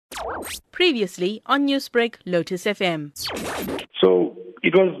Previously on Newsbreak Lotus FM. So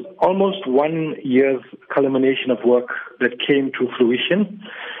it was almost 1 year's culmination of work that came to fruition.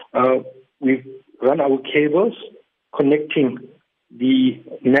 We've run our cables connecting the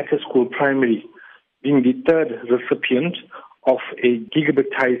Netta School Primary, being the third recipient of a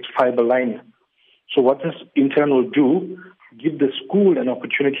gigabitized fiber line. So what this in turn will do, give the school an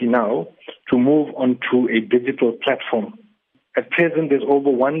opportunity now to move onto a digital platform. At present, there's over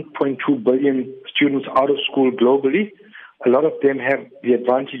 1.2 billion students out of school globally. A lot of them have the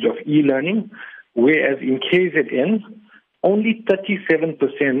advantage of e-learning, whereas in KZN, only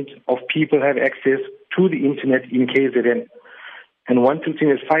 37% of people have access to the internet in KZN. And One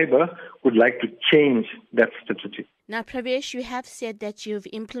Tilting Fibre would like to change that statistic. Now, Pravesh, you have said that you've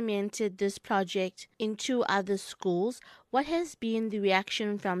implemented this project in 2 other schools. What has been the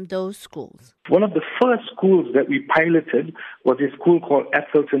reaction from those schools? One of the first schools that we piloted was a school called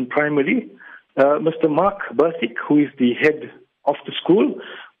Athelton Primary. Mr. Mark Bursick, who is the head of the school,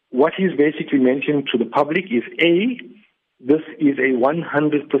 what he's basically mentioned to the public is, A, this is a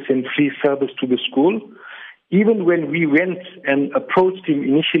 100% free service to the school. Even when we went and approached him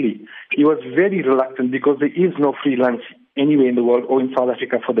initially, he was very reluctant because there is no free lunch anywhere in the world or in South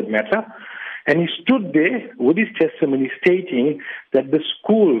Africa for that matter. And he stood there with his testimony stating that the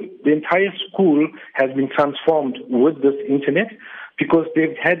school, the entire school has been transformed with this internet because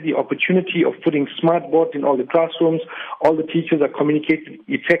they've had the opportunity of putting smart boards in all the classrooms. All the teachers are communicating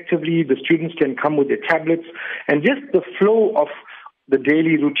effectively. The students can come with their tablets. And just the flow of the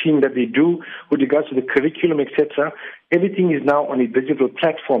daily routine that they do with regards to the curriculum, etc., everything is now on a digital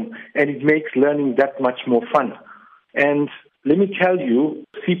platform, and it makes learning that much more fun. And let me tell you,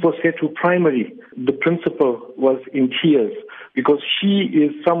 Sipho Setu Primary, the principal was in tears because she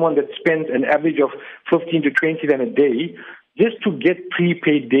is someone that spends an average of 15 to 20 rand a day just to get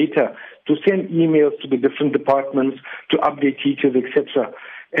prepaid data, to send emails to the different departments, to update teachers, etc.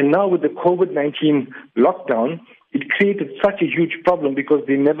 And now with the COVID-19 lockdown, it created such a huge problem because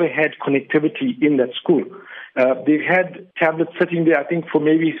they never had connectivity in that school. They've had tablets sitting there, I think, for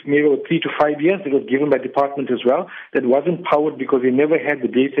maybe 3 to 5 years. It was given by department as well. That wasn't powered because they never had the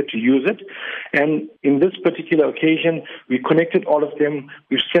data to use it. And in this particular occasion, we connected all of them.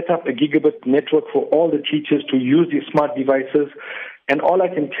 We've set up a gigabit network for all the teachers to use these smart devices. And all I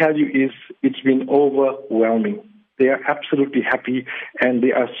can tell you is it's been overwhelming. They are absolutely happy, and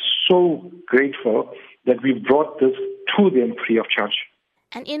they are so grateful that we brought this to them free of charge.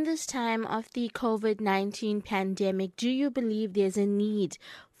 And in this time of the COVID-19 pandemic, do you believe there's a need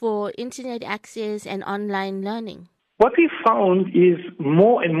for internet access and online learning? What we found is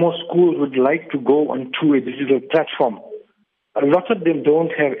more and more schools would like to go onto a digital platform. A lot of them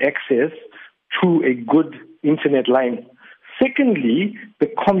don't have access to a good internet line. Secondly, the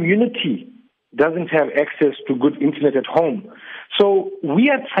community doesn't have access to good internet at home. So we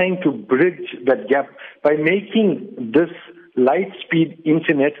are trying to bridge that gap by making this light-speed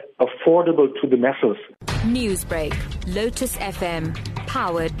internet affordable to the masses. Newsbreak, Lotus FM,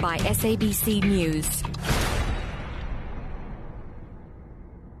 powered by SABC News.